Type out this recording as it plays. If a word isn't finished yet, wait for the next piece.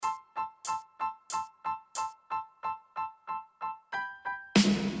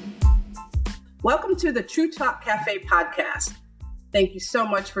Welcome to the True Talk Cafe podcast. Thank you so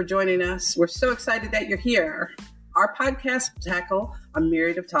much for joining us. We're so excited that you're here. Our podcast will tackle a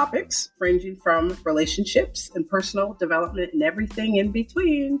myriad of topics, ranging from relationships and personal development and everything in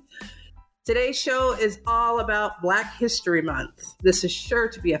between. Today's show is all about Black History Month. This is sure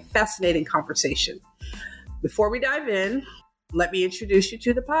to be a fascinating conversation. Before we dive in, let me introduce you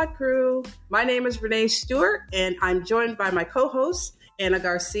to the pod crew. My name is Renee Stewart, and I'm joined by my co-hosts, Anna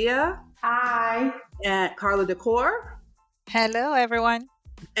Garcia. Hi. And Carla Decor. Hello, everyone.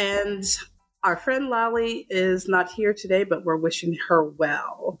 And our friend Lolly is not here today, but we're wishing her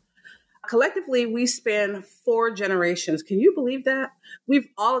well. Collectively, we span 4 generations. Can you believe that? We've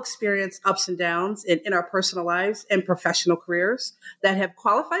all experienced ups and downs in our personal lives and professional careers that have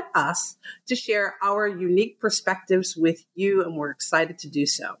qualified us to share our unique perspectives with you, and we're excited to do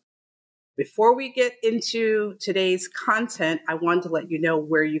so. Before we get into today's content, I wanted to let you know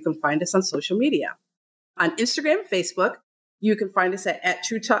where you can find us on social media. On Instagram and Facebook, you can find us at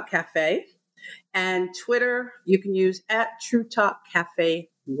True Talk Cafe, and Twitter, you can use at True Talk Cafe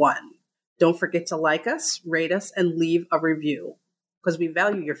 1. Don't forget to like us, rate us, and leave a review because we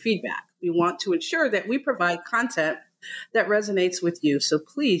value your feedback. We want to ensure that we provide content that resonates with you. So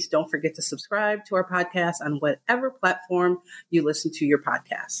please don't forget to subscribe to our podcast on whatever platform you listen to your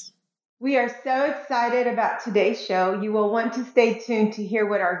podcast. We are so excited about today's show. You will want to stay tuned to hear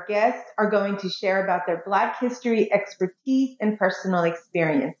what our guests are going to share about their Black history expertise and personal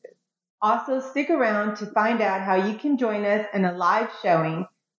experiences. Also, stick around to find out how you can join us in a live showing.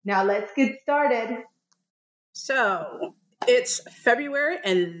 Now let's get started. So it's February,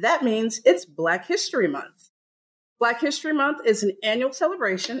 and that means it's Black History Month. Black History Month is an annual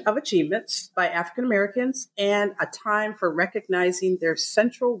celebration of achievements by African Americans and a time for recognizing their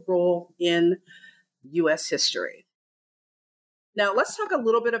central role in U.S. history. Now let's talk a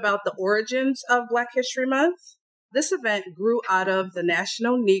little bit about the origins of Black History Month. This event grew out of the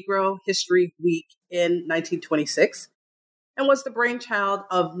National Negro History Week in 1926. And was the brainchild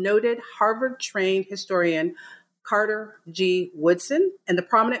of noted Harvard-trained historian Carter G. Woodson and the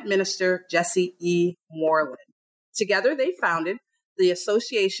prominent minister Jesse E. Moreland. Together, they founded the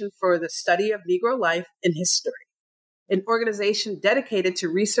Association for the Study of Negro Life and History, an organization dedicated to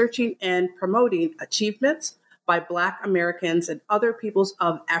researching and promoting achievements by Black Americans and other peoples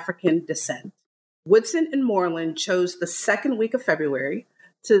of African descent. Woodson and Moreland chose the second week of February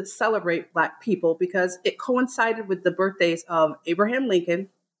to celebrate Black people because it coincided with the birthdays of Abraham Lincoln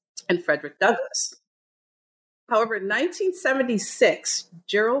and Frederick Douglass. However, in 1976,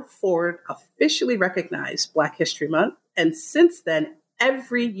 Gerald Ford officially recognized Black History Month, and since then,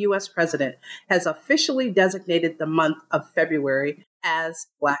 every U.S. president has officially designated the month of February as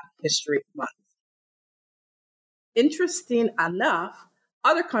Black History Month. Interesting enough,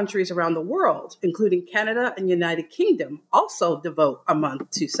 other countries around the world, including Canada and United Kingdom, also devote a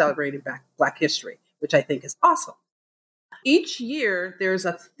month to celebrating Black history, which I think is awesome. Each year, there's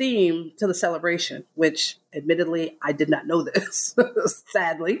a theme to the celebration, which admittedly, I did not know this,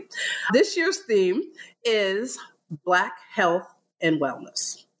 sadly. This year's theme is Black Health and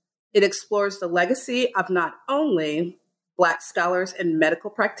Wellness. It explores the legacy of not only Black scholars and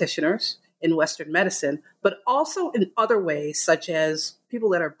medical practitioners in Western medicine, but also in other ways, such as people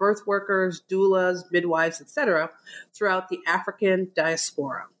that are birth workers, doulas, midwives, etc., throughout the African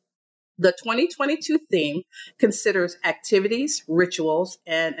diaspora. The 2022 theme considers activities, rituals,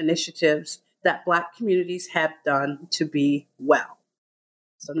 and initiatives that Black communities have done to be well.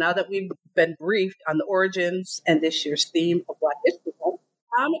 So now that we've been briefed on the origins and this year's theme of Black History Month,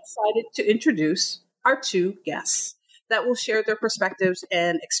 I'm excited to introduce our 2 guests that will share their perspectives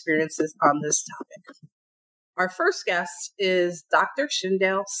and experiences on this topic. Our first guest is Dr.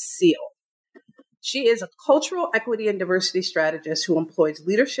 Shindell Seale. She is a cultural equity and diversity strategist who employs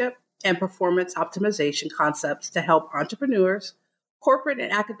leadership and performance optimization concepts to help entrepreneurs, corporate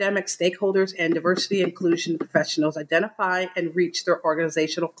and academic stakeholders, and diversity inclusion professionals identify and reach their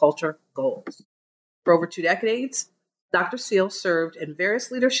organizational culture goals. For over 2 decades, Dr. Seale served in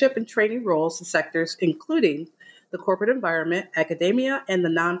various leadership and training roles in sectors including the corporate environment, academia, and the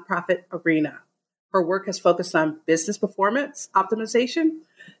nonprofit arena. Her work has focused on business performance optimization,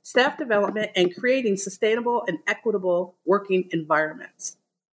 staff development, and creating sustainable and equitable working environments.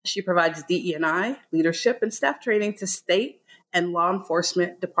 She provides DE&I, leadership, and staff training to state and law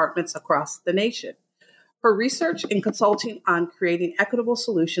enforcement departments across the nation. Her research and consulting on creating equitable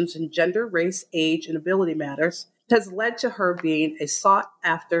solutions in gender, race, age, and ability matters has led to her being a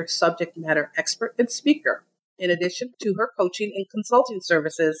sought-after subject matter expert and speaker. In addition to her coaching and consulting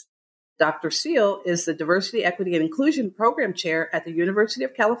services, Dr. Seale is the Diversity, Equity, and Inclusion Program Chair at the University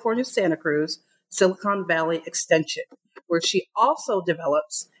of California, Santa Cruz, Silicon Valley Extension, where she also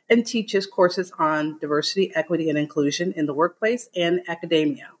develops and teaches courses on diversity, equity, and inclusion in the workplace and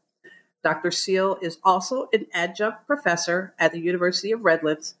academia. Dr. Seal is also an adjunct professor at the University of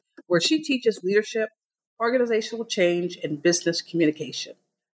Redlands, where she teaches leadership, organizational change, and business communication.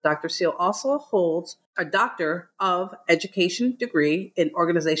 Dr. Seal also holds a Doctor of Education degree in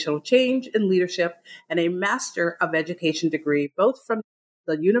organizational change and leadership and a Master of Education degree, both from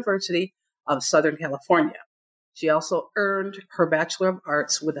the University of Southern California. She also earned her Bachelor of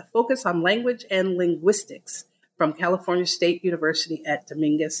Arts with a focus on language and linguistics from California State University at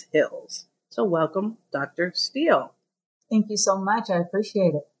Dominguez Hills. So welcome, Dr. Steele. Thank you so much. I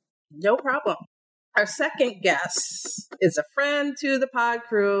appreciate it. No problem. Our second guest is a friend to the pod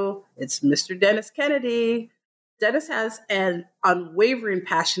crew. It's Mr. Dennis Kennedy. Dennis has an unwavering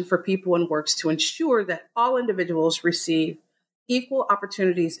passion for people and works to ensure that all individuals receive equal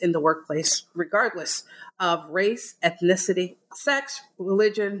opportunities in the workplace, regardless of race, ethnicity, sex,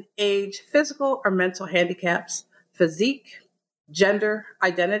 religion, age, physical or mental handicaps, physique, gender,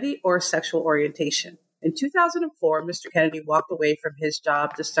 identity, or sexual orientation. In 2004, Mr. Kennedy walked away from his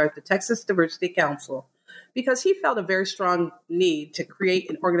job to start the Texas Diversity Council because he felt a very strong need to create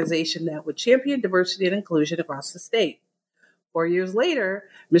an organization that would champion diversity and inclusion across the state. 4 years later,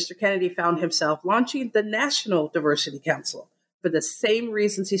 Mr. Kennedy found himself launching the National Diversity Council for the same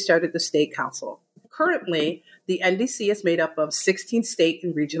reasons he started the State Council. Currently, the NDC is made up of 16 state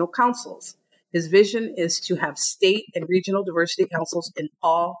and regional councils. His vision is to have state and regional diversity councils in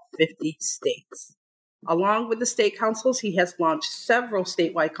all 50 states. Along with the state councils, he has launched several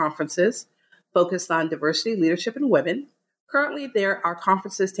statewide conferences focused on diversity, leadership, and women. Currently, there are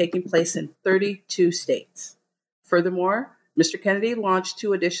conferences taking place in 32 states. Furthermore, Mr. Kennedy launched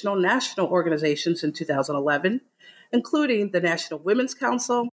 2 additional national organizations in 2011, including the National Women's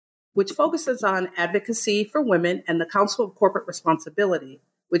Council, which focuses on advocacy for women, and the Council of Corporate Responsibility,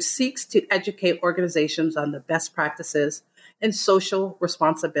 which seeks to educate organizations on the best practices in social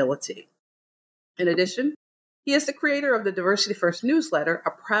responsibility. In addition, he is the creator of the Diversity First newsletter,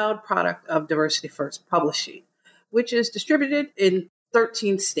 a proud product of Diversity First Publishing, which is distributed in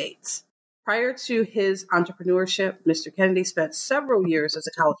 13 states. Prior to his entrepreneurship, Mr. Kennedy spent several years as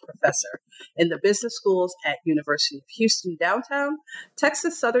a college professor in the business schools at University of Houston downtown,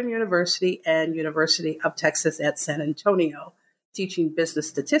 Texas Southern University, and University of Texas at San Antonio, teaching business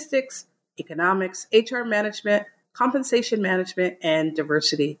statistics, economics, HR management, compensation management, and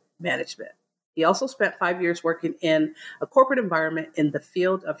diversity management. He also spent 5 years working in a corporate environment in the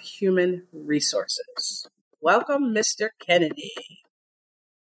field of human resources. Welcome, Mr. Kennedy.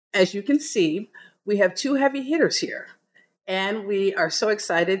 As you can see, we have 2 heavy hitters here, and we are so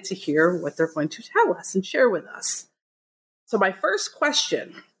excited to hear what they're going to tell us and share with us. So my first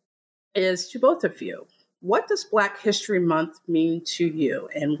question is to both of you. What does Black History Month mean to you?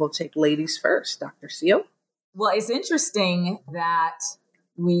 And we'll take ladies first. Dr. Seal? Well, it's interesting that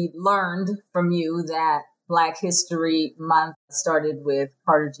we learned from you that Black History Month started with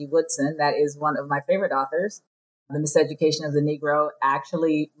Carter G. Woodson. That is one of my favorite authors. The Miseducation of the Negro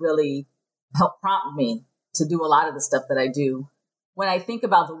actually really helped prompt me to do a lot of the stuff that I do. When I think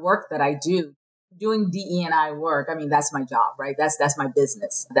about the work that I do, doing DE&I work, I mean, that's my job, right? That's my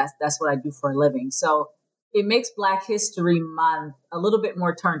business. That's what I do for a living. So it makes Black History Month a little bit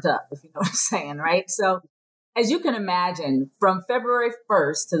more turned up, if you know what I'm saying, right? So as you can imagine, from February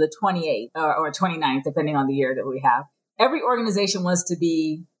 1st to the 28th or 29th, depending on the year that we have, every organization wants to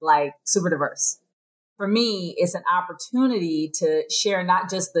be like super diverse. For me, it's an opportunity to share not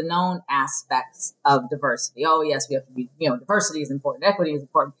just the known aspects of diversity. Oh, yes, we have to be, diversity is important, equity is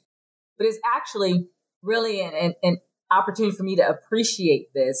important, but it's actually really an opportunity for me to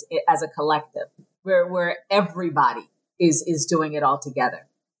appreciate this as a collective, where everybody is doing it all together,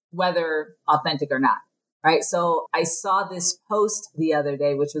 whether authentic or not. Right. So I saw this post the other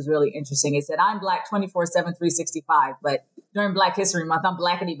day, which was really interesting. It said, I'm Black 24/7, 365, but during Black History Month, I'm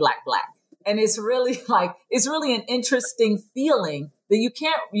blackity black. And it's really an interesting feeling that you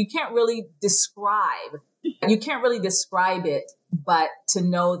can't really describe. You can't really describe it, but to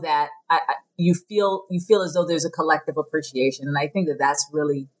know that you feel as though there's a collective appreciation. And I think that that's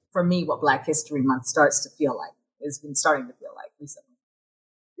really, for me, what Black History Month starts to feel like. It's been starting to feel like recently.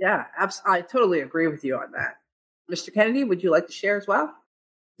 Yeah, I totally agree with you on that. Mr. Kennedy, would you like to share as well?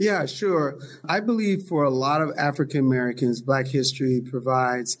 Yeah, sure. I believe for a lot of African Americans, Black history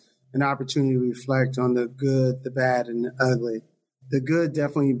provides an opportunity to reflect on the good, the bad, and the ugly. The good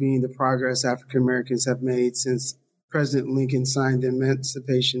definitely being the progress African Americans have made since President Lincoln signed the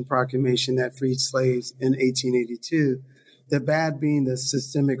Emancipation Proclamation that freed slaves in 1882. The bad being the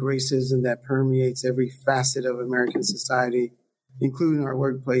systemic racism that permeates every facet of American society, including our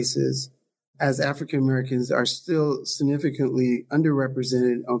workplaces, as African Americans are still significantly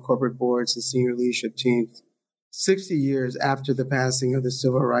underrepresented on corporate boards and senior leadership teams. 60 years after the passing of the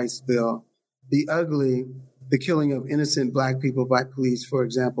Civil Rights Bill, the ugly, the killing of innocent Black people by police, for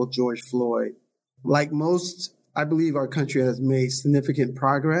example, George Floyd. Like most, I believe our country has made significant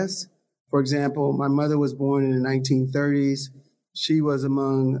progress. For example, my mother was born in the 1930s. She was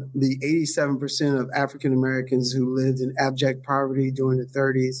among the 87% of African Americans who lived in abject poverty during the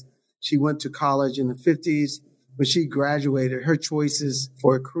 30s. She went to college in the 50s. When she graduated, her choices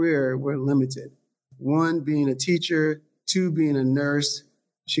for a career were limited. One, being a teacher, two, being a nurse.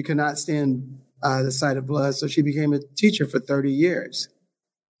 She could not stand the sight of blood, so she became a teacher for 30 years.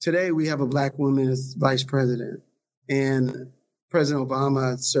 Today, we have a Black woman as vice president, and President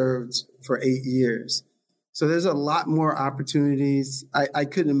Obama served for 8 years. So there's a lot more opportunities. I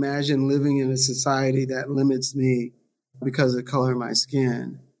couldn't imagine living in a society that limits me because of the color of my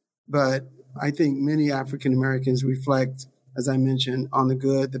skin. But I think many African Americans reflect, as I mentioned, on the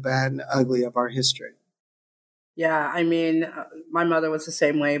good, the bad, and the ugly of our history. Yeah, I mean, my mother was the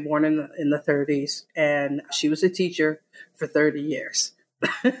same way, born in the 30s, and she was a teacher for 30 years.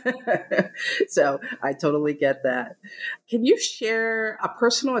 So I totally get that. Can you share a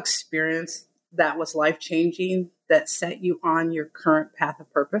personal experience that was life-changing that set you on your current path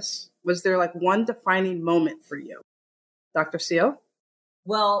of purpose? Was there like one defining moment for you? Dr. Seal?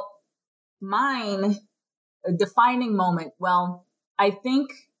 Well, mine, a defining moment. Well, I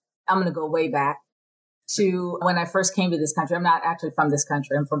think I'm going to go way back to when I first came to this country. I'm not actually from this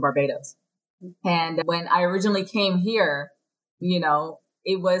country. I'm from Barbados. And when I originally came here, you know,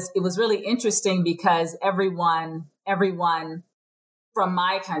 it was really interesting because everyone from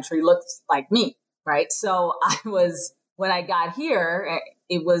my country looked like me, right? So when I got here,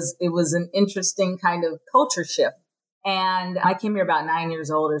 it was an interesting kind of culture shift. And I came here about 9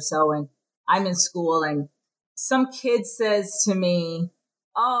 years old or so, and I'm in school, and some kid says to me,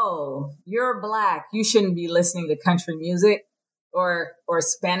 "Oh, you're Black. You shouldn't be listening to country music or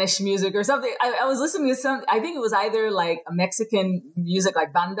Spanish music or something." I was listening to I think it was either like a Mexican music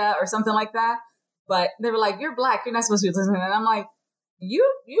like banda or something like that. But they were like, "You're Black. You're not supposed to be listening." And I'm like, you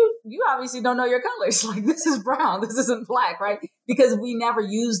obviously don't know your colors. Like, this is brown. This isn't Black, right? Because we never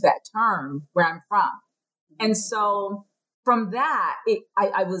use that term where I'm from. And so from that,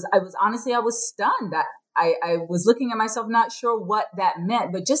 I was honestly, I was stunned. I was looking at myself, not sure what that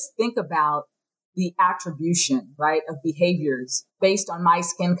meant, but just think about the attribution, right, of behaviors based on my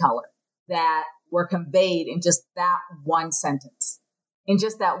skin color that were conveyed in just that one sentence,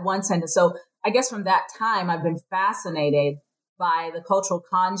 So I guess from that time, I've been fascinated by the cultural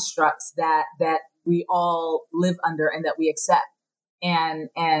constructs that we all live under and that we accept. And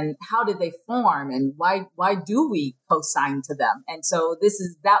how did they form, and why do we co-sign to them? And so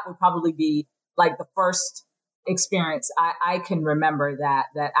that would probably be like the first experience I can remember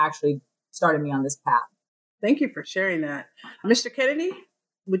that actually started me on this path. Thank you for sharing that. Mr. Kennedy,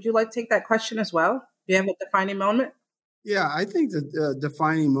 would you like to take that question as well? Do you have a defining moment? Yeah, I think the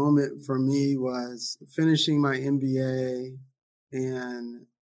defining moment for me was finishing my MBA and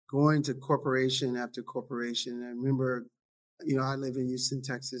going to corporation after corporation. I remember, I live in Houston,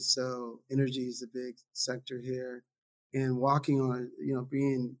 Texas, so energy is a big sector here. And walking on,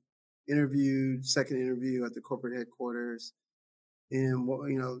 being interviewed, second interview at the corporate headquarters, and,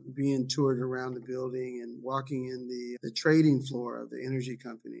 being toured around the building and walking in the trading floor of the energy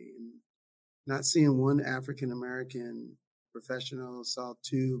company and not seeing one African-American professional, saw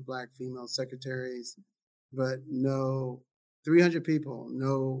 2 Black female secretaries, but no 300 people,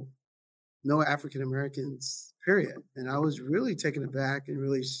 no African-Americans, period. And I was really taken aback and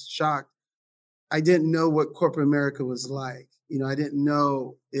really shocked. I didn't know what corporate America was like. I didn't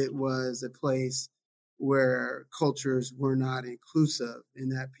know it was a place where cultures were not inclusive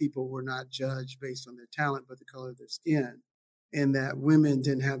and that people were not judged based on their talent, but the color of their skin, and that women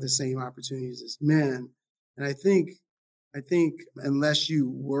didn't have the same opportunities as men. And I think unless you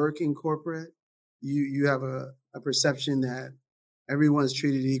work in corporate, you have a perception that everyone's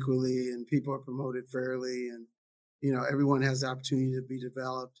treated equally and people are promoted fairly, and everyone has the opportunity to be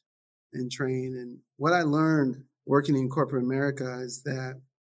developed and trained. And what I learned working in corporate America is that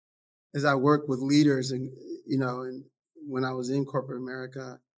as I worked with leaders and when I was in corporate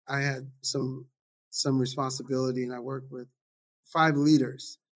America, I had some responsibility, and I worked with 5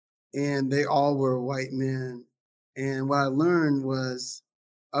 leaders, and they all were white men. And what I learned was,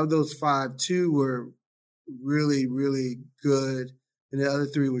 of those 5, 2 were really, really good, and the other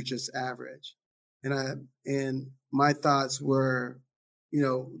 3 were just average. And my thoughts were,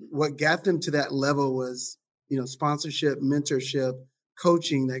 what got them to that level was, sponsorship, mentorship,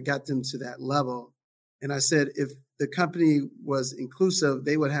 coaching that got them to that level. And I said, if the company was inclusive,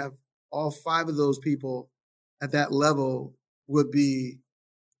 they would have all 5 of those people at that level would be,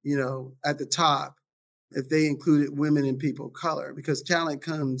 at the top if they included women and people of color, because talent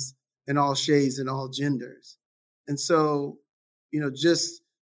comes in all shades and all genders. And so, just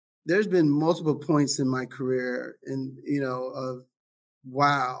there's been multiple points in my career and, of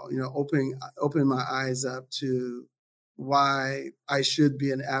wow, opening my eyes up to why I should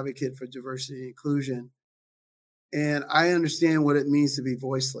be an advocate for diversity and inclusion. And I understand what it means to be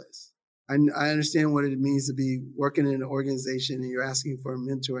voiceless. I understand what it means to be working in an organization and you're asking for a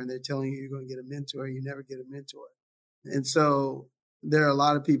mentor and they're telling you you're going to get a mentor. You never get a mentor. And so there are a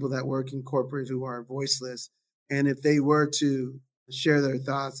lot of people that work in corporate who are voiceless. And if they were to share their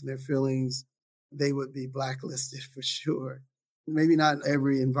thoughts and their feelings, they would be blacklisted for sure. Maybe not in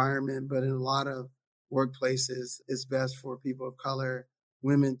every environment, but in a lot of workplaces, it's best for people of color,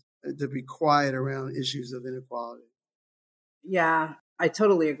 women, to be quiet around issues of inequality. Yeah, I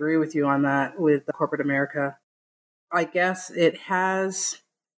totally agree with you on that with corporate America. I guess it has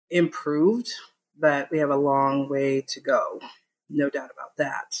improved, but we have a long way to go. No doubt about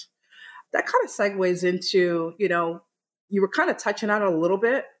that. That kind of segues into, you were kind of touching on it a little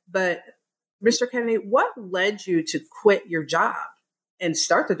bit, but Mr. Kennedy, what led you to quit your job and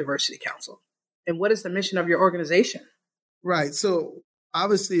start the Diversity Council? And what is the mission of your organization? Right. So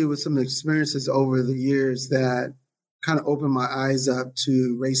obviously it was some experiences over the years that kind of opened my eyes up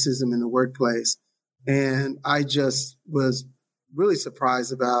to racism in the workplace. And I just was really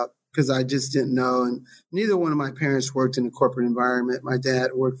surprised about, because I just didn't know. And neither one of my parents worked in a corporate environment. My dad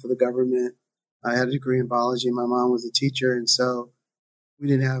worked for the government. I had a degree in biology. My mom was a teacher. And so we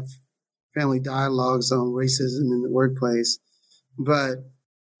didn't have family dialogues on racism in the workplace. But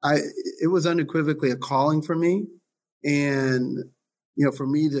it was unequivocally a calling for me. And, for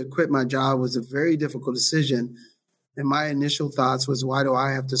me to quit my job was a very difficult decision. And my initial thoughts was, why do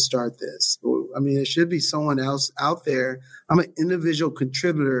I have to start this? I mean, there should be someone else out there. I'm an individual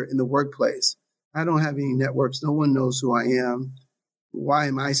contributor in the workplace. I don't have any networks. No one knows who I am. Why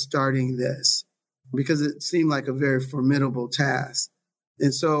am I starting this? Because it seemed like a very formidable task.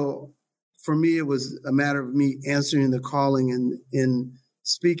 And so for me, it was a matter of me answering the calling and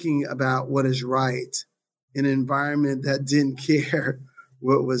speaking about what is right in an environment that didn't care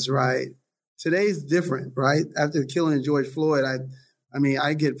what was right. Today's different, right? After the killing of George Floyd,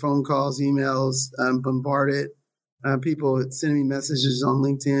 I get phone calls, emails, bombarded, people sending me messages on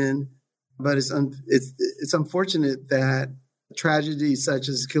LinkedIn. But it's unfortunate that tragedies such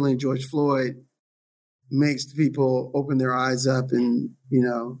as killing George Floyd makes people open their eyes up and,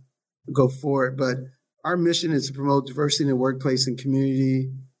 go for it. But our mission is to promote diversity in the workplace and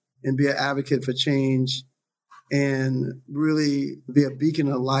community and be an advocate for change and really be a beacon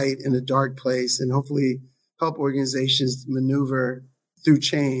of light in a dark place and hopefully help organizations maneuver through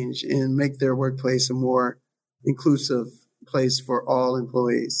change and make their workplace a more inclusive place for all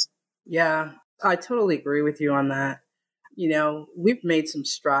employees. Yeah, I totally agree with you on that. We've made some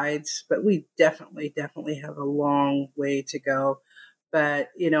strides, but we definitely have a long way to go. But,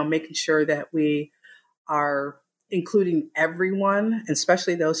 making sure that we are including everyone,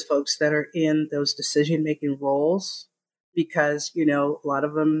 especially those folks that are in those decision-making roles, because, a lot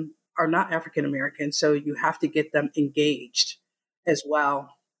of them are not African American. So you have to get them engaged as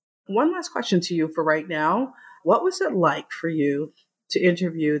well. One last question to you for right now. What was it like for you to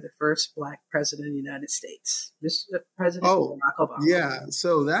interview the first Black president of the United States, Mr. President Barack Obama? Yeah.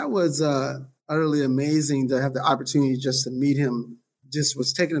 So that was utterly amazing to have the opportunity just to meet him. Just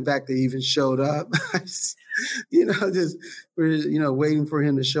was taken aback that he even showed up. We're waiting for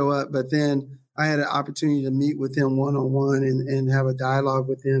him to show up. But then I had an opportunity to meet with him one-on-one and have a dialogue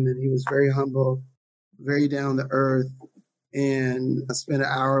with him. And he was very humble, very down to earth. And I spent an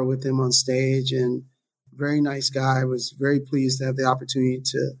hour with him on stage, and very nice guy. I was very pleased to have the opportunity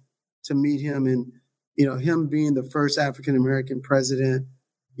to meet him. And, him being the first African-American president,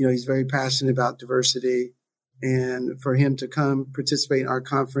 he's very passionate about diversity. And for him to come participate in our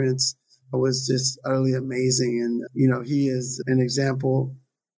conference was just utterly amazing. And, he is an example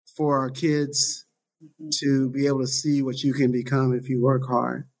for our kids to be able to see what you can become if you work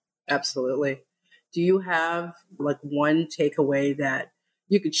hard. Absolutely. Do you have one takeaway that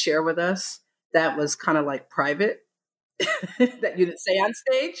you could share with us that was kind of private that you didn't say on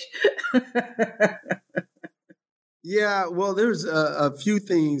stage? Yeah, well, there's a few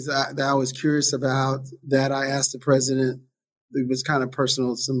things that I was curious about that I asked the president. It was kind of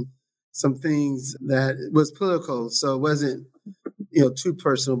personal. Some some things that was political. So it wasn't, too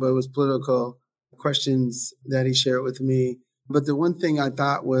personal, but it was political questions that he shared with me. But the one thing I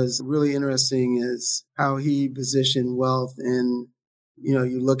thought was really interesting is how he positioned wealth. And,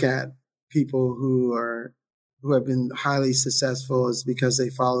 you look at people who have been highly successful is because they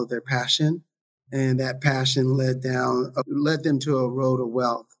followed their passion. And that passion led them to a road of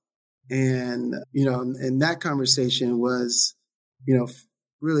wealth. And, and that conversation was,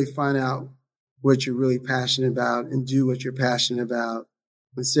 really find out what you're really passionate about and do what you're passionate about.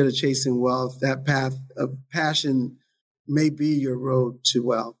 Instead of chasing wealth, that path of passion may be your road to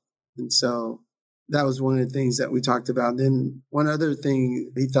wealth. And so that was one of the things that we talked about. Then one other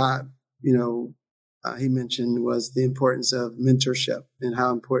thing he thought, he mentioned was the importance of mentorship and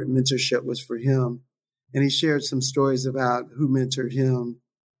how important mentorship was for him. And he shared some stories about who mentored him,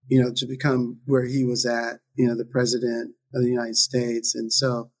 to become where he was at, the president of the United States. And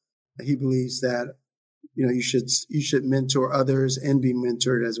so he believes that, you should mentor others and be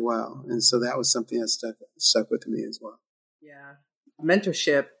mentored as well. And so that was something that stuck with me as well. Yeah.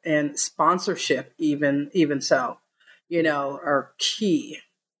 Mentorship and sponsorship, even so, are key.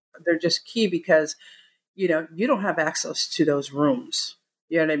 They're just key because, you don't have access to those rooms.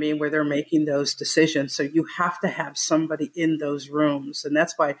 You know what I mean? Where they're making those decisions. So you have to have somebody in those rooms. And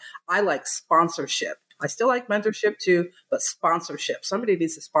that's why I like sponsorship. I still like mentorship too, but sponsorship. Somebody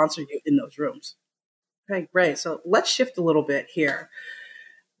needs to sponsor you in those rooms. Okay, great. So let's shift a little bit here.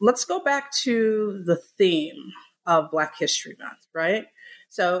 Let's go back to the theme of Black History Month, right?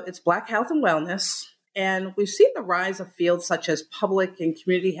 So it's Black health and wellness. And we've seen the rise of fields such as public and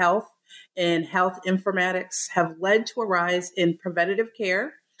community health and health informatics have led to a rise in preventative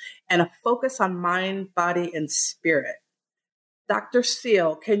care and a focus on mind, body, and spirit. Dr.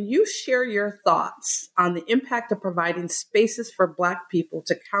 Seal, can you share your thoughts on the impact of providing spaces for Black people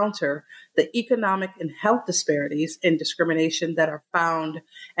to counter the economic and health disparities and discrimination that are found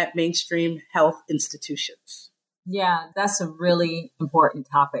at mainstream health institutions? Yeah, that's a really important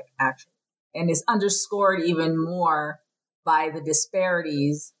topic, actually. And it's underscored even more by the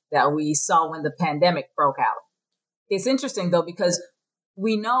disparities that we saw when the pandemic broke out. It's interesting, though, because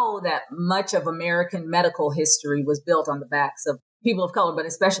we know that much of American medical history was built on the backs of people of color, but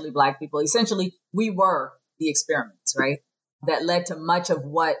especially Black people. Essentially, we were the experiments, right? That led to much of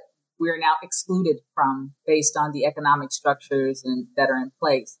what we're now excluded from based on the economic structures that are in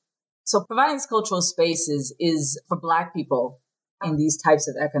place. So providing these cultural spaces is for Black people in these types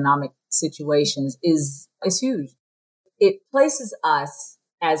of economic situations is huge. It places us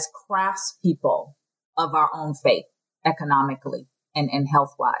as craftspeople of our own faith economically and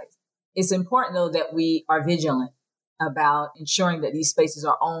health-wise. It's important, though, that we are vigilant about ensuring that these spaces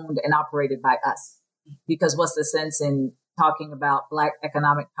are owned and operated by us. Because what's the sense in talking about Black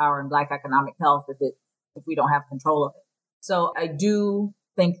economic power and Black economic health if we don't have control of it? So I do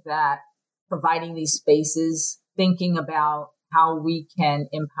think that providing these spaces, thinking about how we can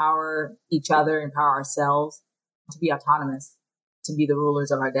empower each other, empower ourselves to be autonomous, to be the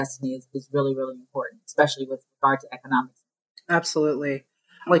rulers of our destiny is really, really important, especially with regard to economics. Absolutely.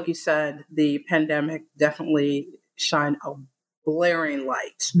 Like you said, the pandemic definitely shined a blaring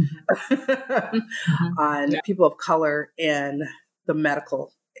light on people of color and the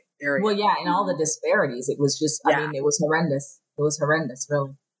medical area. Well, yeah, and all the disparities. It was just, it was horrendous. It was horrendous,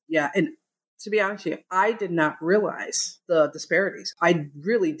 really. Yeah, and to be honest with you, I did not realize the disparities. I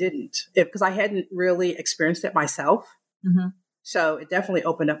really didn't, because I hadn't really experienced it myself. Mm-hmm. So it definitely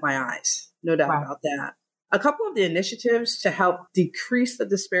opened up my eyes, no doubt about that. A couple of the initiatives to help decrease the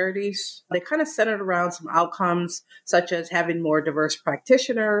disparities, they kind of centered around some outcomes such as having more diverse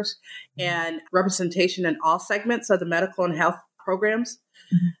practitioners and representation in all segments of the medical and health programs.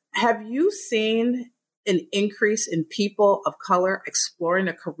 Mm-hmm. Have you seen an increase in people of color exploring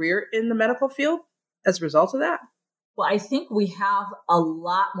a career in the medical field as a result of that? Well, I think we have a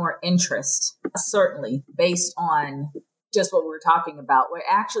lot more interest, certainly based on just what we were talking about, where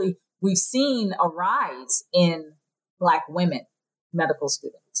actually we've seen a rise in Black women medical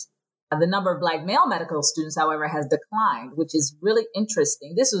students. The number of Black male medical students, however, has declined, which is really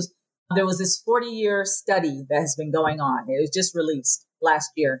interesting. There was this 40-year study that has been going on. It was just released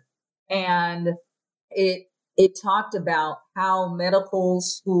last year. And it talked about how medical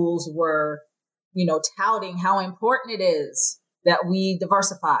schools were, touting how important it is that we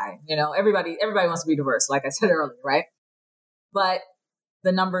diversify. Everybody wants to be diverse, like I said earlier, right? But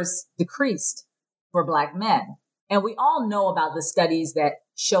the numbers decreased for Black men. And we all know about the studies that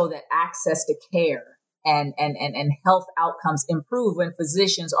show that access to care and health outcomes improve when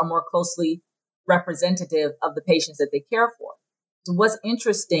physicians are more closely representative of the patients that they care for. what's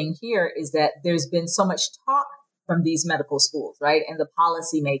interesting here is that there's been so much talk from these medical schools, right? And the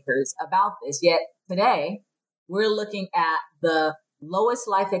policymakers about this. Yet today we're looking at the lowest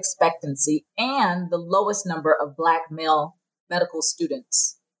life expectancy and the lowest number of Black male medical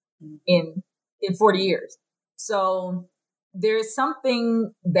students in 40 years. So there's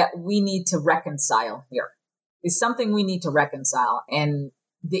something that we need to reconcile here. It's something we need to reconcile. And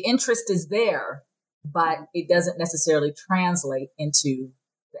the interest is there, but it doesn't necessarily translate into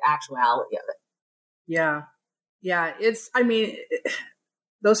the actuality of it. Yeah. Yeah.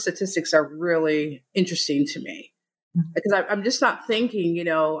 Those statistics are really interesting to me because I'm just not thinking,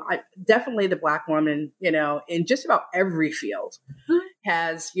 definitely the Black woman, in just about every field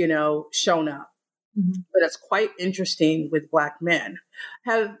has, shown up. But it's quite interesting with Black men.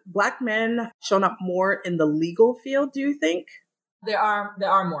 Have Black men shown up more in the legal field, do you think? There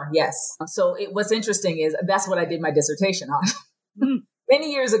are more, yes. So what's interesting is that's what I did my dissertation on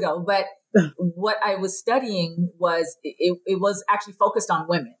many years ago. But what I was studying was, it was actually focused on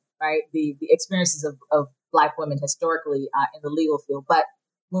women, right? The experiences of Black women historically in the legal field. But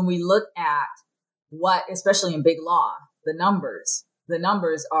when we look at especially in big law, the numbers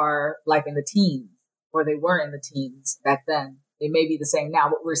are like in the teens, or they were in the teens back then. They may be the same now.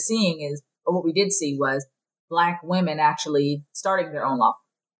 What we're seeing is, or what we did see was Black women actually starting their own law.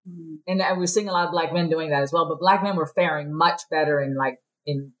 And we're seeing a lot of Black men doing that as well. But Black men were faring much better in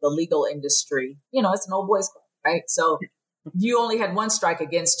the legal industry. It's an old boys club, right? So you only had one strike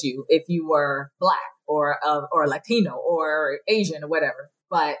against you if you were Black or Latino or Asian or whatever.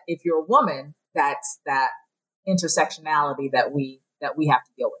 But if you're a woman, that's that intersectionality that we have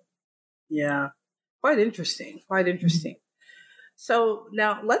to deal with. Yeah. Quite interesting. So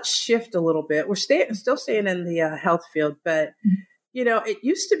now let's shift a little bit. We're still staying in the health field, but, it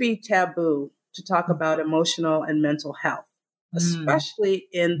used to be taboo to talk about emotional and mental health, especially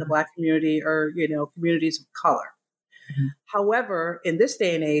in the Black community or, communities of color. However, in this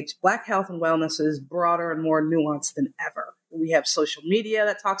day and age, Black health and wellness is broader and more nuanced than ever. We have social media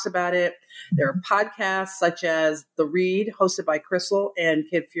that talks about it. There are podcasts such as The Read, hosted by Crystal and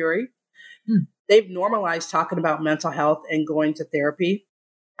Kid Fury. They've normalized talking about mental health and going to therapy,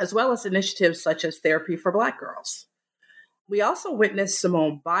 as well as initiatives such as Therapy for Black Girls. We also witnessed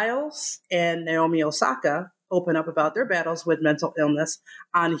Simone Biles and Naomi Osaka open up about their battles with mental illness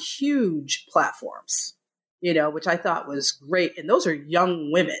on huge platforms, which I thought was great. And those are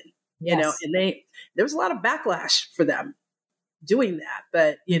young women, and there was a lot of backlash for them doing that.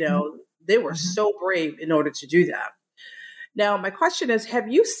 But, they were so brave in order to do that. Now, my question is,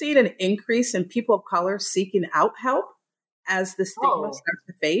 have you seen an increase in people of color seeking out help as the stigma starts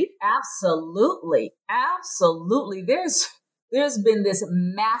to fade? Absolutely. There's been this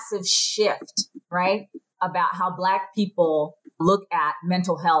massive shift, right, about how Black people look at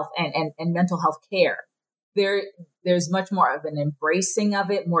mental health and mental health care. There's much more of an embracing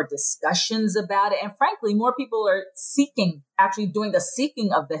of it, more discussions about it. And frankly, more people are actually doing the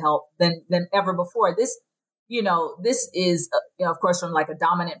seeking of the help than ever before. This is, of course, from like a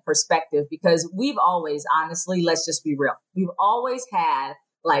dominant perspective, because we've always, honestly, let's just be real. We've always had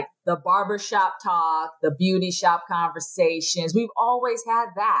like the barbershop talk, the beauty shop conversations. We've always had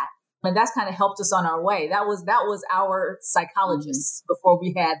that. And that's kind of helped us on our way. That was our psychologists before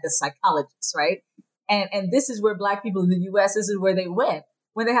we had the psychologists, right? And this is where Black people in the U.S., this is where they went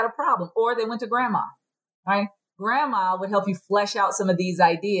when they had a problem, or they went to grandma, right? Grandma would help you flesh out some of these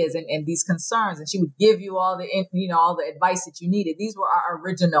ideas and these concerns, and she would give you all the advice that you needed. These were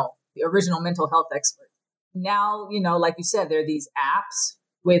the original mental health experts. Now, like you said, there are these apps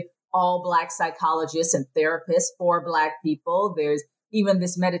with all Black psychologists and therapists for Black people. There's even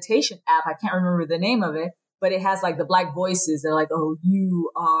this meditation app. I can't remember the name of it, but it has like the Black voices. They're like, "Oh,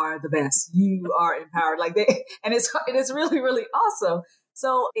 you are the best. You are empowered." And it's really, really awesome.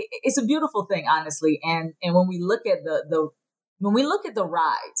 So it's a beautiful thing, honestly. And when we look at the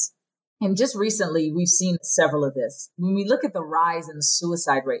rise, and just recently we've seen several of this. When we look at the rise in the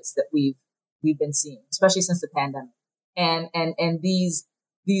suicide rates that we've been seeing, especially since the pandemic, and these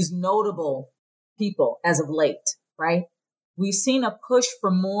notable people as of late, right? We've seen a push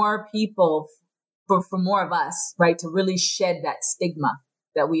for more people, for more of us, right, to really shed that stigma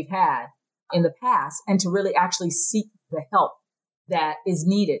that we've had in the past and to really actually seek the help that is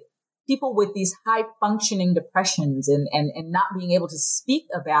needed. People with these high functioning depressions and not being able to speak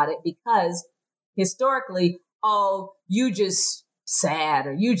about it because historically, oh, you just sad,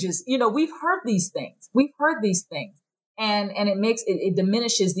 or you just, we've heard these things. And it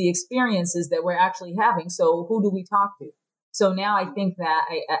diminishes the experiences that we're actually having. So who do we talk to? So now I think that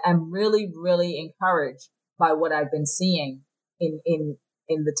I'm really, really encouraged by what I've been seeing in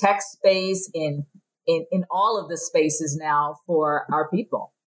the tech space, in all of the spaces now for our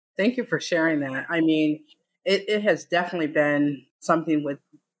people. Thank you for sharing that. I mean, it has definitely been something with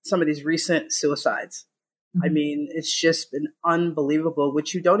some of these recent suicides. I mean, it's just been unbelievable,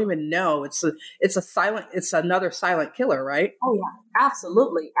 which you don't even know. It's another silent killer, right? Oh yeah,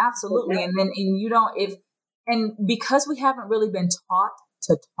 absolutely. Yeah. And then, and because we haven't really been taught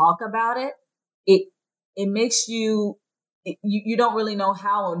to talk about it, it makes you don't really know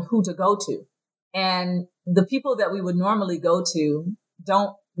how and who to go to. And the people that we would normally go to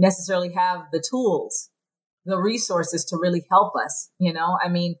don't necessarily have the tools, the resources to really help us. I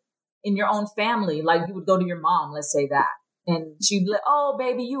mean, in your own family, like you would go to your mom, let's say that, and she'd be like, "Oh,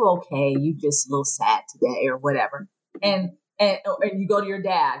 baby, you okay? You just a little sad today or whatever." And you go to your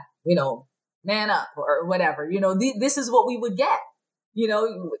dad, man up or whatever. This is what we would get.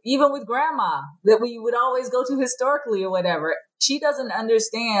 Even with grandma that we would always go to historically or whatever, she doesn't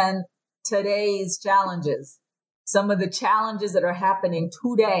understand today's challenges. Some of the challenges that are happening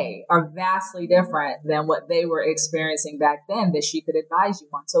today are vastly different than what they were experiencing back then that she could advise you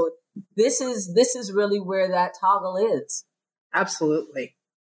on. So this is really where that toggle is. Absolutely.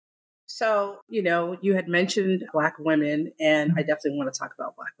 So, you had mentioned Black women, and I definitely want to talk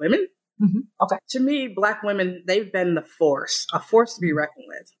about Black women. Mm-hmm. Okay. To me, Black women, they've been a force to be reckoned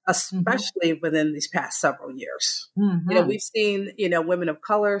with, especially within these past several years. Mm-hmm. We've seen, women of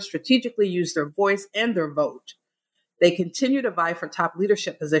color strategically use their voice and their vote. They continue to vie for top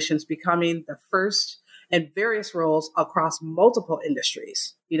leadership positions, becoming the first in various roles across multiple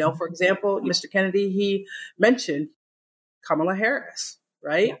industries. For example, Mr. Kennedy, he mentioned Kamala Harris,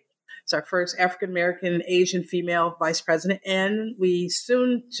 right? Yeah. It's our first African-American Asian female vice president, and we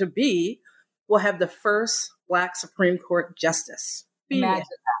soon to be will have the first Black Supreme Court justice. Imagine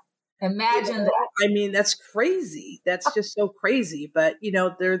that. I mean, that's crazy. That's just so crazy. But,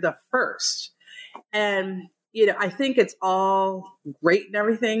 they're the first. And, I think it's all great and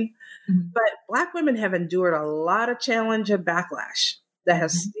everything, but Black women have endured a lot of challenge and backlash that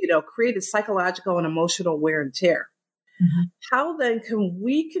has, created psychological and emotional wear and tear. How then can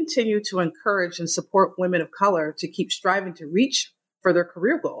we continue to encourage and support women of color to keep striving to reach for their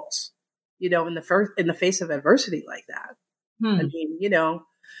career goals, in the face of adversity like that? I mean,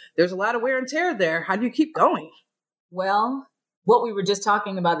 there's a lot of wear and tear there. How do you keep going? Well, what we were just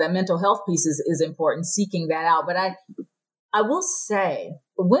talking about, that mental health piece is important, seeking that out. But I will say,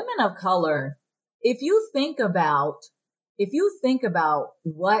 women of color, if you think about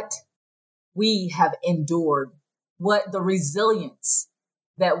what we have endured, what the resilience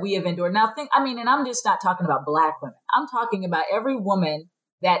that we have endured. Now and I'm just not talking about Black women. I'm talking about every woman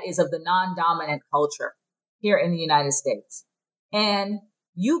that is of the non-dominant culture here in the United States. And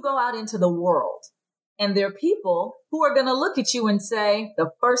you go out into the world, and there are people who are going to look at you and say, the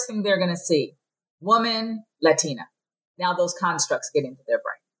first thing they're going to see, woman, Latina. Now those constructs get into their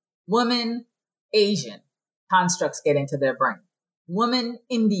brain. Woman, Asian constructs get into their brain. Woman,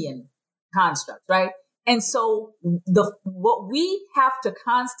 Indian constructs, right? And so what we have to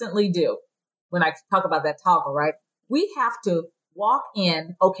constantly do when I talk about that toggle, right? We have to walk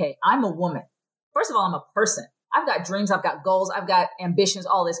in, okay, I'm a woman. First of all, I'm a person. I've got dreams. I've got goals. I've got ambitions,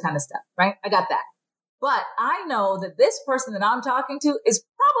 all this kind of stuff, right? I got that. But I know that this person that I'm talking to is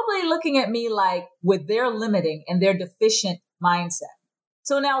probably looking at me like with their limiting and their deficient mindset.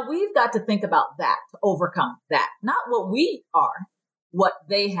 So now we've got to think about that, to overcome that, not what we are, what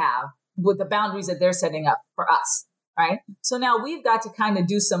they have, with the boundaries that they're setting up for us, right? So now we've got to kind of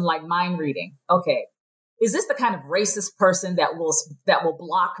do some like mind reading. Okay, is this the kind of racist person that will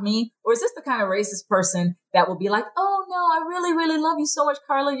block me? Or is this the kind of racist person that will be like, oh no, I really, really love you so much,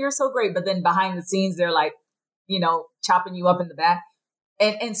 Carla, you're so great. But then behind the scenes, they're like, chopping you up in the back.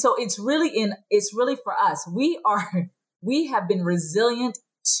 And so it's really for us. We have been resilient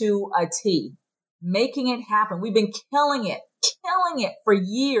to a T, making it happen. We've been killing it for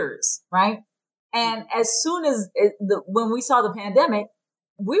years, right? And as soon as when we saw the pandemic,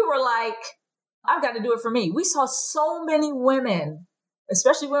 we were like, I've got to do it for me. We saw so many women,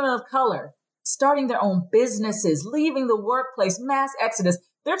 especially women of color, starting their own businesses, leaving the workplace, mass exodus.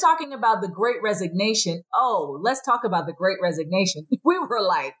 They're talking about the Great Resignation. Oh, let's talk about the Great Resignation. We were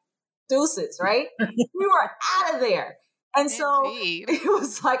like, deuces, right? We were out of there. And so it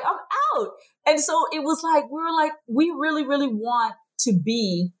was like, I'm out. And so it was like, we really, really want to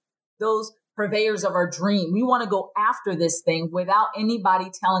be those purveyors of our dream. We want to go after this thing without anybody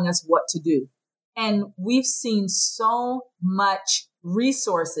telling us what to do. And we've seen so much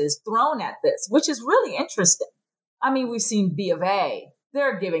resources thrown at this, which is really interesting. I mean, we've seen B of A.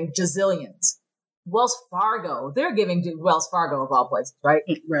 They're giving gazillions. Wells Fargo, they're giving to Wells Fargo of all places, right?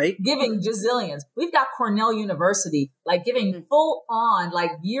 Right. Giving gazillions. We've got Cornell University, like giving full on,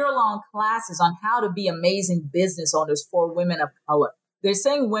 like year-long classes on how to be amazing business owners for women of color. They're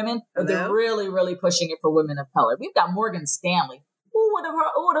saying women, but they're really, really pushing it for women of color. We've got Morgan Stanley. Who would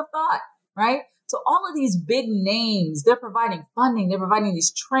have thought, right? So all of these big names, they're providing funding, they're providing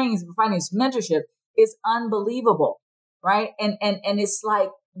these trainings, they're providing this mentorship. It's unbelievable, right? And it's like,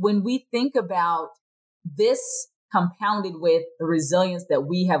 when we think about this compounded with the resilience that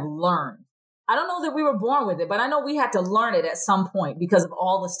we have learned, I don't know that we were born with it, but I know we had to learn it at some point because of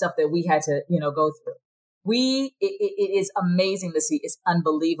all the stuff that we had to, go through. It is amazing to see. It's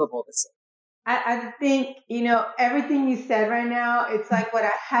unbelievable to see. I think, everything you said right now, it's like what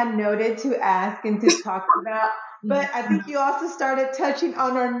I had noted to ask and to talk about. But I think you also started touching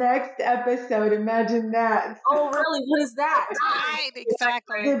on our next episode. Imagine that. Oh, really? What is that? Right,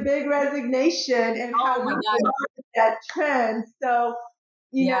 exactly. The big resignation and how we that trend. So,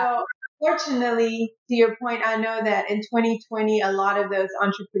 fortunately, to your point, I know that in 2020, a lot of those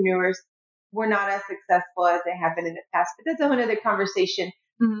entrepreneurs were not as successful as they have been in the past. But that's a whole other conversation.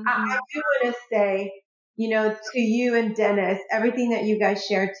 Mm-hmm. I do want to say, to you and Dennis, everything that you guys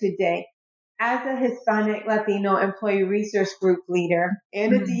shared today, as a Hispanic Latino employee resource group leader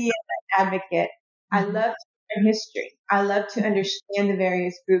and a DEI advocate, I love to learn history. I love to understand the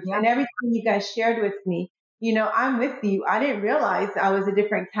various groups and everything you guys shared with me. I'm with you. I didn't realize I was a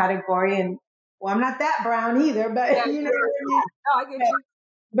different category, and I'm not that brown either, but I get you.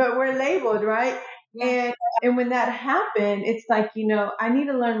 But we're labeled, right? Yeah. And when that happened, it's like, I need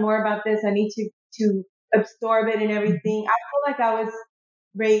to learn more about this. I need to absorb it and everything. I feel like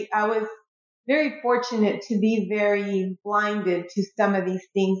I was very fortunate to be very blinded to some of these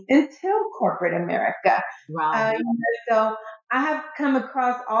things until corporate America. Wow. So I have come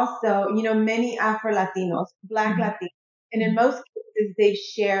across also, many Afro-Latinos, Black Latinos, and in most cases they've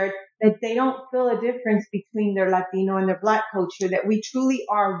shared that they don't feel a difference between their Latino and their Black culture, that we truly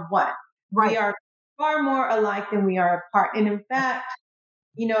are one. Right. We are far more alike than we are apart. And in fact,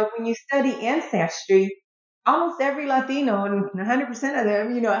 when you study ancestry, almost every Latino, and 100% of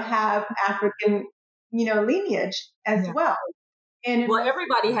them, have African, lineage as well. And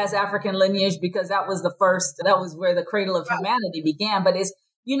everybody has African lineage because that was where the cradle of humanity began. But it's,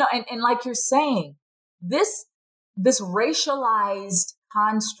 and like you're saying, this racialized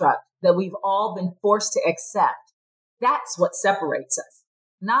construct that we've all been forced to accept, that's what separates us.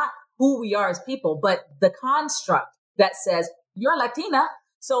 Not who we are as people, but the construct that says you're Latina.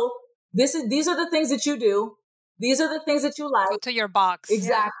 So these are the things that you do. These are the things that you like. Go to your box.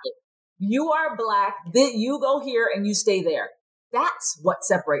 Exactly. Yeah. You are Black. You go here and you stay there. That's what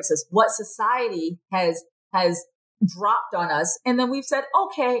separates us. What society has dropped on us, and then we've said,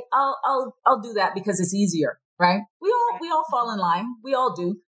 okay, I'll do that because it's easier, right? We all fall in line. We all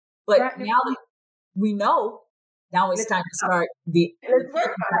do. But now that we know, now it's time to start let's work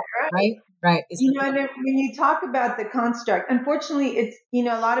on it, right? Right. And when you talk about the construct, unfortunately, it's, a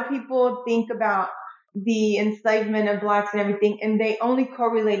lot of people think about the enslavement of Blacks and everything, and they only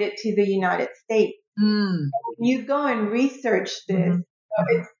correlate it to the United States. You go and research this.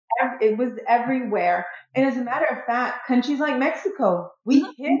 It was everywhere. And as a matter of fact, countries like Mexico, we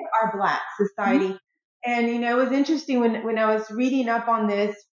hid our Black society. And, it was interesting when I was reading up on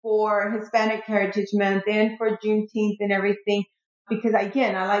this for Hispanic Heritage Month and for Juneteenth and everything, because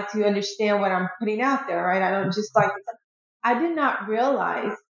again, I like to understand what I'm putting out there, right? I don't just I did not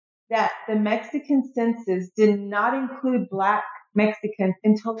realize that the Mexican census did not include Black Mexicans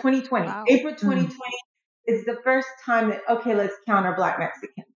until 2020. Wow. April 2020 is the first time that, okay, let's count our Black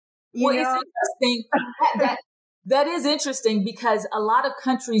Mexicans. It's interesting. That is interesting because a lot of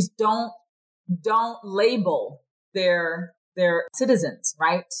countries don't label their citizens,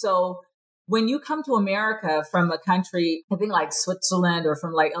 right? So when you come to America from a country, I think like Switzerland or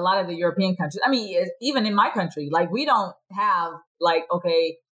from like a lot of the European countries, I mean, even in my country, like we don't have like,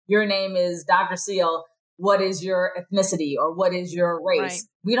 okay, your name is Dr. Seal. What is your ethnicity or what is your race? Right.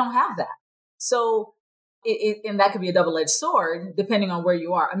 We don't have that. So and that could be a double-edged sword depending on where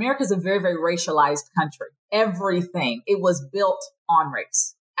you are. America is a very, very racialized country. Everything, it was built on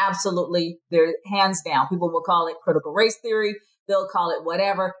race. Absolutely. They're hands down. People will call it critical race theory. They'll call it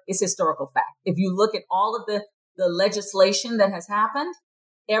whatever. It's historical fact. If you look at all of the legislation that has happened,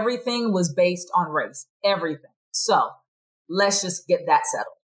 everything was based on race. Everything. So let's just get that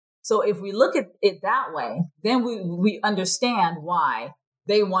settled. So if we look at it that way, then we understand why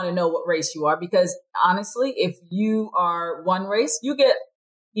they want to know what race you are. Because honestly, if you are one race, you get,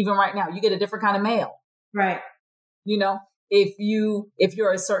 even right now, you get a different kind of mail. Right. If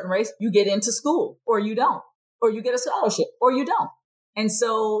you're a certain race, you get into school or you don't, or you get a scholarship or you don't. And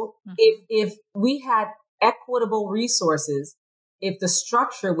so if we had equitable resources, if the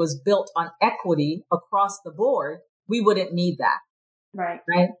structure was built on equity across the board, we wouldn't need that. Right.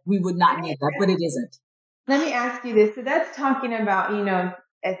 We would not need that, but it isn't. Let me ask you this. So that's talking about,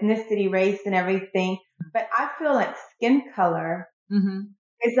 ethnicity, race and everything. But I feel like skin color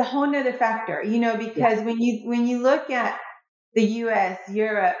is a whole nother factor, because when you look at the U.S.,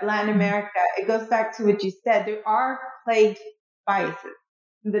 Europe, Latin America, it goes back to what you said. There are plagued biases.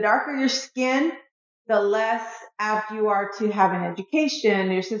 The darker your skin, the less apt you are to have an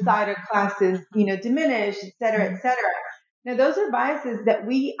education, your societal classes, diminish, et cetera, et cetera. Now, those are biases that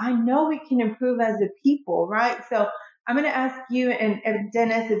I know we can improve as a people, right? So I'm going to ask you and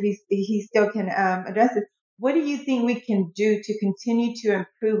Dennis, if he still can address it. What do you think we can do to continue to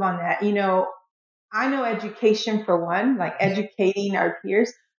improve on that? I know education for one, like educating our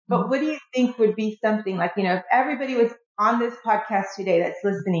peers, but what do you think would be something like, if everybody was on this podcast today that's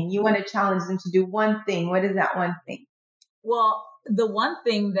listening, you want to challenge them to do one thing. What is that one thing? Well, the one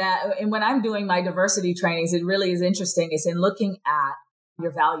thing and when I'm doing my diversity trainings, it really is interesting. It's in looking at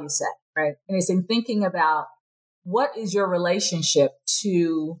your value set, right? And it's in thinking about what is your relationship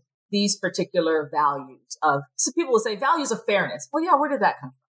to these particular values so people will say values of fairness. Well, yeah, where did that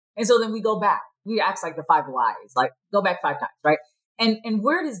come from? And so then we go back. We act like the 5 whys, like go back 5 times, right? And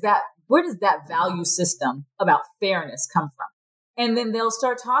where does that value system about fairness come from? And then they'll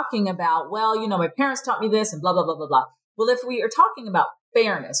start talking about, well, my parents taught me this and blah, blah, blah, blah, blah. Well, if we are talking about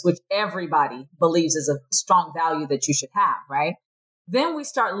fairness, which everybody believes is a strong value that you should have, right? Then we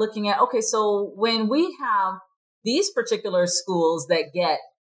start looking at, okay, so when we have these particular schools that get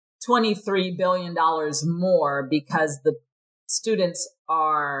 $23 billion more because the students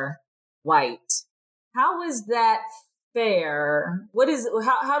are white, how is that fair?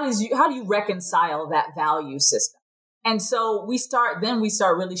 How do you reconcile that value system? And so we start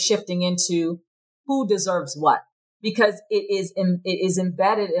really shifting into who deserves what, because it is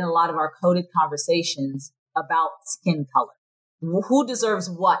embedded in a lot of our coded conversations about skin color. Who deserves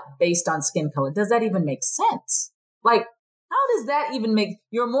what based on skin color? Does that even make sense? Like, how does that even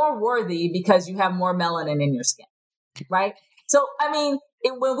you're more worthy because you have more melanin in your skin, right? So, I mean,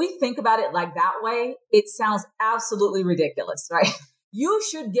 when we think about it like that way, it sounds absolutely ridiculous, right? You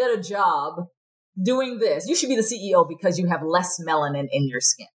should get a job doing this. You should be the CEO because you have less melanin in your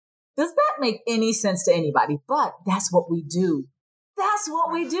skin. Does that make any sense to anybody? But that's what we do. That's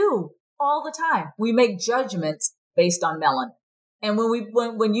what we do all the time. We make judgments based on melanin. And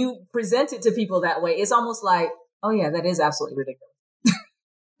when you present it to people that way, it's almost like, oh yeah, that is absolutely ridiculous.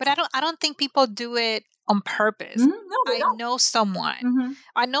 But I don't think people do it on purpose. No, they don't.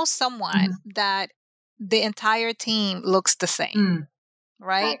 I know someone that the entire team looks the same,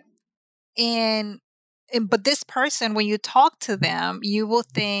 right? But this person, when you talk to them, you will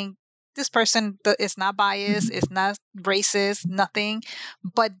think this person is not biased, is not racist, nothing.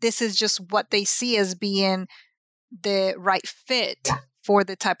 But this is just what they see as being the right fit for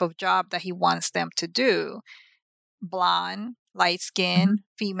the type of job that he wants them to do. Blonde, light skin,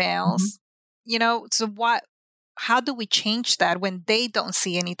 females, so how do we change that when they don't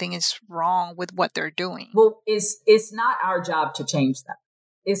see anything is wrong with what they're doing? Well, it's not our job to change them.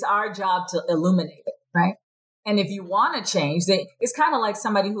 It's our job to illuminate it, right? And if you want to change, it's kind of like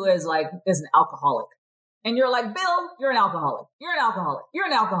somebody who is an alcoholic. And you're like, Bill, you're an alcoholic. You're an alcoholic. You're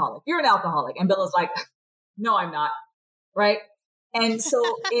an alcoholic. You're an alcoholic. And Bill is like, no, I'm not. Right? And so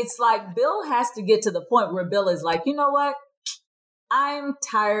it's like Bill has to get to the point where Bill is like, you know what? I'm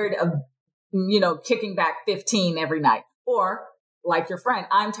tired of, kicking back 15 every night. Or like your friend,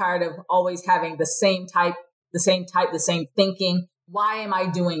 I'm tired of always having the same the same thinking. Why am I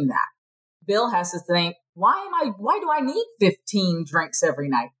doing that? Bill has to think, why do I need 15 drinks every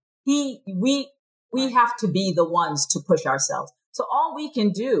night? We have to be the ones to push ourselves. So all we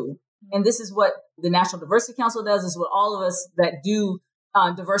can do, and this is what the National Diversity Council does, is what all of us that do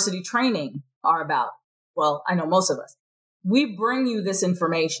diversity training are about. Well, I know most of us. We bring you this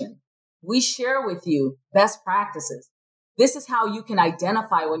information. We share with you best practices. This is how you can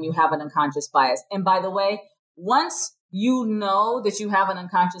identify when you have an unconscious bias. And by the way, once you know that you have an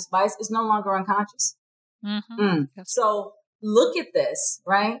unconscious bias, it's no longer unconscious. So look at this,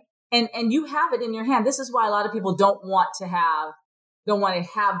 right? And you have it in your hand. This is why a lot of people don't want to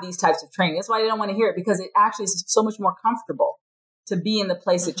have these types of training. That's why they don't want to hear it, because it actually is so much more comfortable to be in the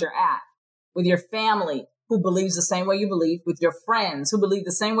place that you're at with your family who believes the same way you believe, with your friends who believe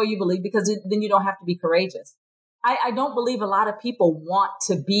the same way you believe, because then you don't have to be courageous. I don't believe a lot of people want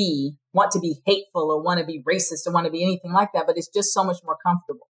to be hateful or want to be racist or want to be anything like that, but it's just so much more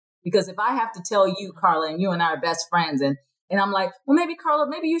comfortable. Because if I have to tell you, Carla, and you and I are best friends, and I'm like, well, maybe Carla,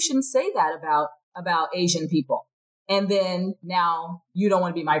 maybe you shouldn't say that about Asian people. And then now you don't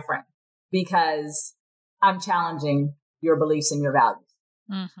want to be my friend because I'm challenging your beliefs and your values.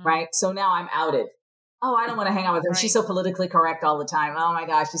 Mm-hmm. Right. So now I'm outed. Oh, I don't want to hang out with her. Right. She's so politically correct all the time. Oh my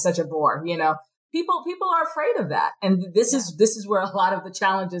gosh, she's such a bore. You know, people are afraid of that. And this is where a lot of the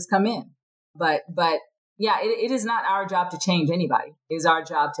challenges come in. But yeah, it is not our job to change anybody. It is our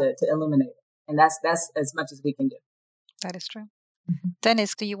job to eliminate it. And that's as much as we can do. That is true. Mm-hmm.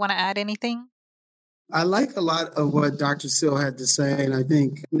 Dennis, do you want to add anything? I like a lot of what Dr. Sill had to say, and I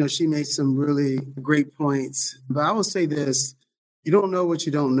think, she made some really great points. But I will say this, you don't know what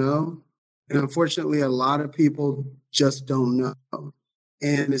you don't know. And unfortunately, a lot of people just don't know.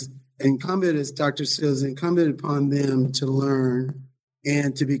 And it's incumbent, as Dr. Sill is incumbent upon them to learn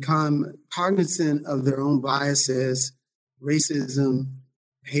and to become cognizant of their own biases, racism,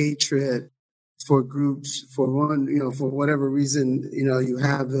 hatred for groups, for whatever reason, you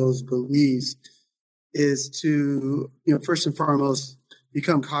have those beliefs, is to, first and foremost,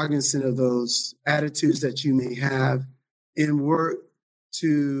 become cognizant of those attitudes that you may have and work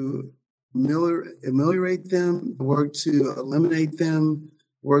to ameliorate them, work to eliminate them,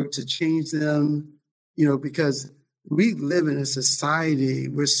 work to change them, because we live in a society,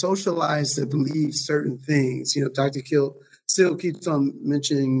 we're socialized to believe certain things. Dr. Sill keeps on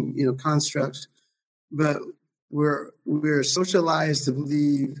mentioning, constructs, but we're socialized to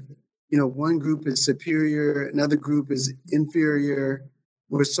believe, one group is superior, another group is inferior.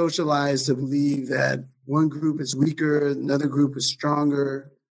 We're socialized to believe that one group is weaker, another group is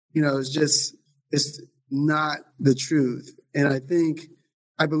stronger. It's not the truth. And I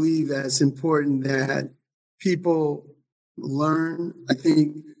believe that it's important that people learn. I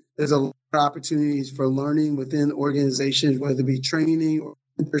think there's a lot of opportunities for learning within organizations, whether it be training or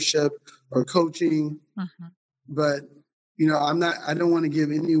mentorship or coaching. Mm-hmm. But I don't want to give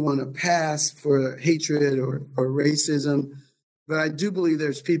anyone a pass for hatred or racism, but I do believe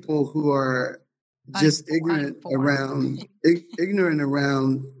there's people who are just ignorant around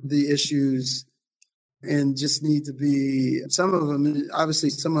the issues and just need to be, some of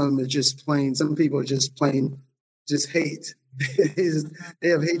them are just plain, some people are just plain, just hate. They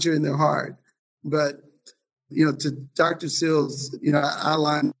have hatred in their heart. But, to Dr. Sill's, I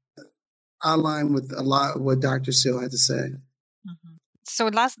align with a lot of what Dr. Sill had to say. Mm-hmm. So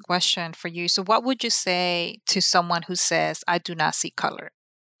last question for you. So what would you say to someone who says, I do not see color?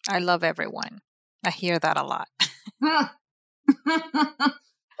 I love everyone. I hear that a lot.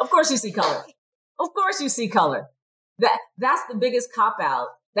 Of course you see color. Of course you see color. That's the biggest cop-out.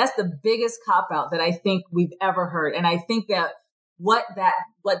 That's the biggest cop-out that I think we've ever heard. And I think that what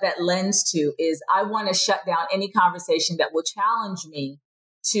that lends to is I want to shut down any conversation that will challenge me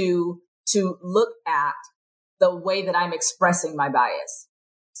to look at the way that I'm expressing my bias.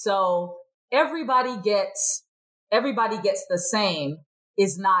 So everybody gets the same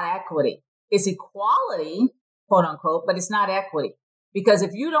is not equity. It's equality, quote unquote, but it's not equity. Because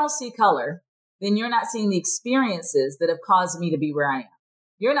if you don't see color, then you're not seeing the experiences that have caused me to be where I am.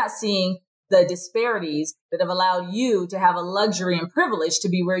 You're not seeing the disparities that have allowed you to have a luxury and privilege to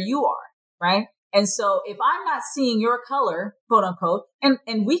be where you are, right? And so if I'm not seeing your color, quote unquote,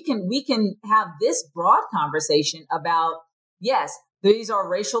 and we can have this broad conversation about, yes, these are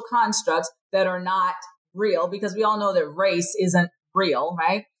racial constructs that are not real, because we all know that race isn't real,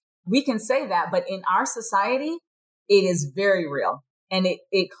 right? We can say that, but in our society, it is very real. And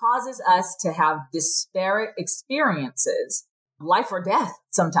it causes us to have disparate experiences, life or death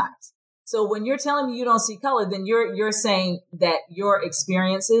sometimes. So when you're telling me you don't see color, then you're saying that your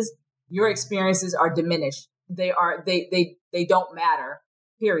experiences are diminished. They don't matter,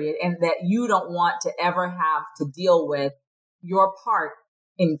 period. And that you don't want to ever have to deal with your part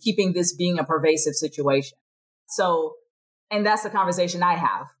in keeping this being a pervasive situation. So, and that's the conversation I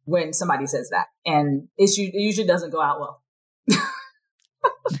have when somebody says that. And it usually doesn't go out well.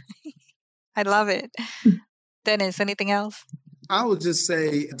 I love it. Dennis, anything else? I would just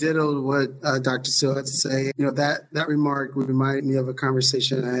say, ditto what Dr. Sill had to say. That remark would remind me of a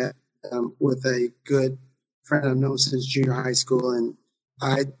conversation I had with a good friend I've known since junior high school. And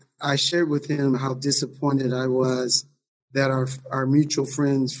I shared with him how disappointed I was that our mutual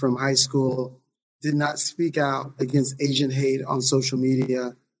friends from high school did not speak out against Asian hate on social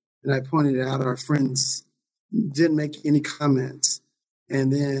media. And I pointed out our friends didn't make any comments.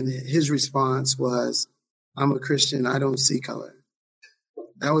 And then his response was, I'm a Christian, I don't see color.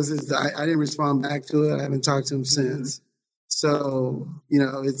 That was his, I didn't respond back to it. I haven't talked to him since. So,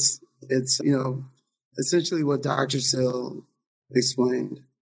 it's essentially what Dr. Sill explained.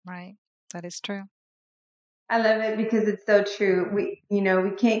 Right. That is true. I love it because it's so true. We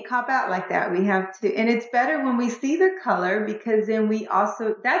can't cop out like that. We have to, and it's better when we see the color because then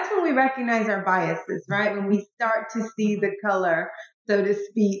that's when we recognize our biases, right? When we start to see the color, so to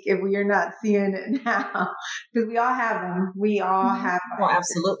speak, if we are not seeing it now, because we all have them. We all have biases. Well,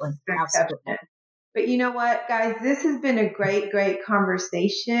 absolutely. Absolutely. But you know what, guys? This has been a great, great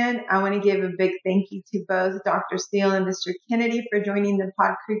conversation. I want to give a big thank you to both Dr. Steele and Mr. Kennedy for joining the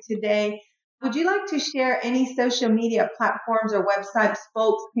pod crew today. Would you like to share any social media platforms or websites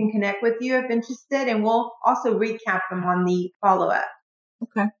folks can connect with you if interested? And we'll also recap them on the follow-up.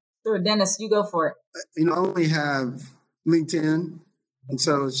 Okay. Sure. Dennis, you go for it. I only have LinkedIn. And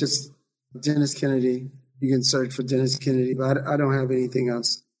so it's just Dennis Kennedy. You can search for Dennis Kennedy, but I don't have anything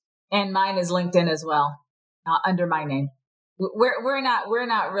else. And mine is LinkedIn as well, under my name. We're not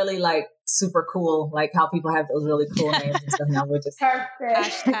really like super cool, like how people have those really cool names and stuff. Now we're just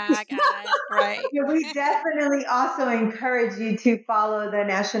perfect. Right. Yeah, we definitely also encourage you to follow the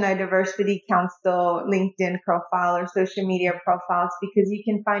National Diversity Council LinkedIn profile or social media profiles because you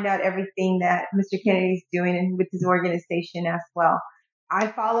can find out everything that Mr. Kennedy is doing and with his organization as well. I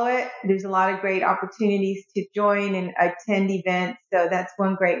follow it. There's a lot of great opportunities to join and attend events. So that's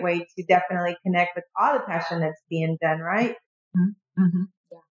one great way to definitely connect with all the passion that's being done, right? Mm-hmm.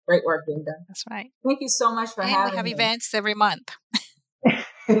 Yeah. Great work being done. That's right. Thank you so much for having me. We have events every month.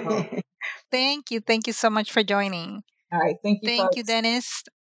 Thank you. Thank you so much for joining. All right. Thank you. Thank folks. you, Dennis.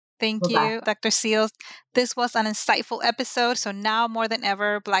 Thank Bye-bye. you, Dr. Seals. This was an insightful episode. So now more than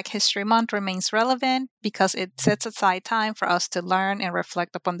ever, Black History Month remains relevant because it sets aside time for us to learn and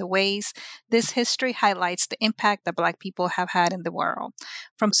reflect upon the ways this history highlights the impact that Black people have had in the world.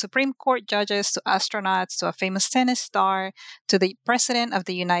 From Supreme Court judges to astronauts to a famous tennis star to the President of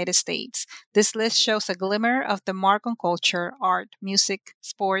the United States. This list shows a glimmer of the mark on culture, art, music,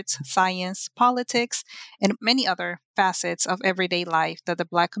 sports, science, politics, and many other facets of everyday life that the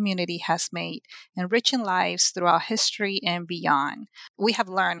Black community has made, enriching lives throughout history and beyond. We have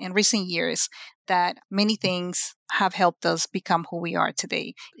learned in recent years that many things have helped us become who we are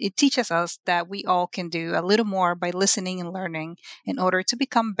today. It teaches us that we all can do a little more by listening and learning in order to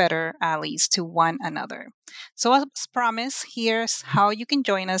become better allies to one another. So as promised, here's how you can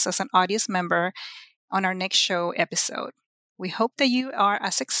join us as an audience member on our next show episode. We hope that you are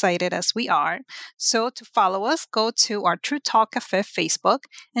as excited as we are. So to follow us, go to our True Talk Cafe Facebook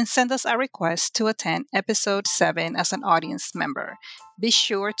and send us a request to attend episode 7 as an audience member. Be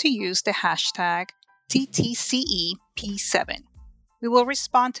sure to use the hashtag TTCEP7. We will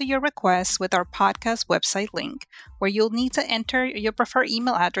respond to your request with our podcast website link, where you'll need to enter your preferred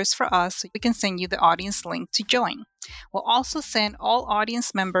email address for us so we can send you the audience link to join. We'll also send all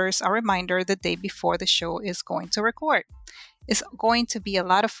audience members a reminder the day before the show is going to record. It's going to be a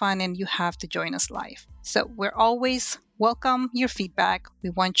lot of fun and you have to join us live. So we're always welcome your feedback. We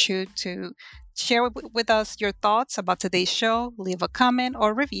want you to share with us your thoughts about today's show, leave a comment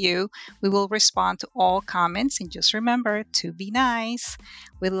or review. We will respond to all comments and just remember to be nice.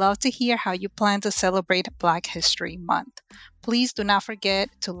 We'd love to hear how you plan to celebrate Black History Month. Please do not forget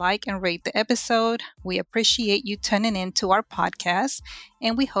to like and rate the episode. We appreciate you tuning in to our podcast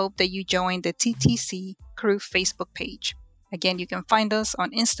and we hope that you join the TTC Crew Facebook page. Again, you can find us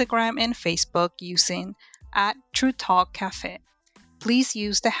on Instagram and Facebook using @TrueTalkCafe. Please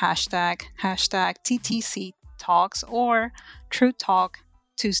use the hashtag TTC Talks or True Talk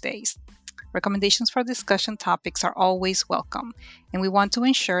Tuesdays. Recommendations for discussion topics are always welcome, and we want to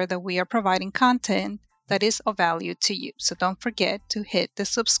ensure that we are providing content that is of value to you. So don't forget to hit the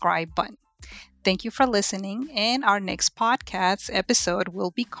subscribe button. Thank you for listening, and our next podcast episode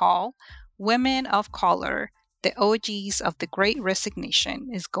will be called Women of Color, the OGs of the Great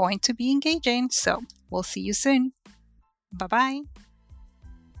Resignation. Is going to be engaging, so we'll see you soon. Bye-bye.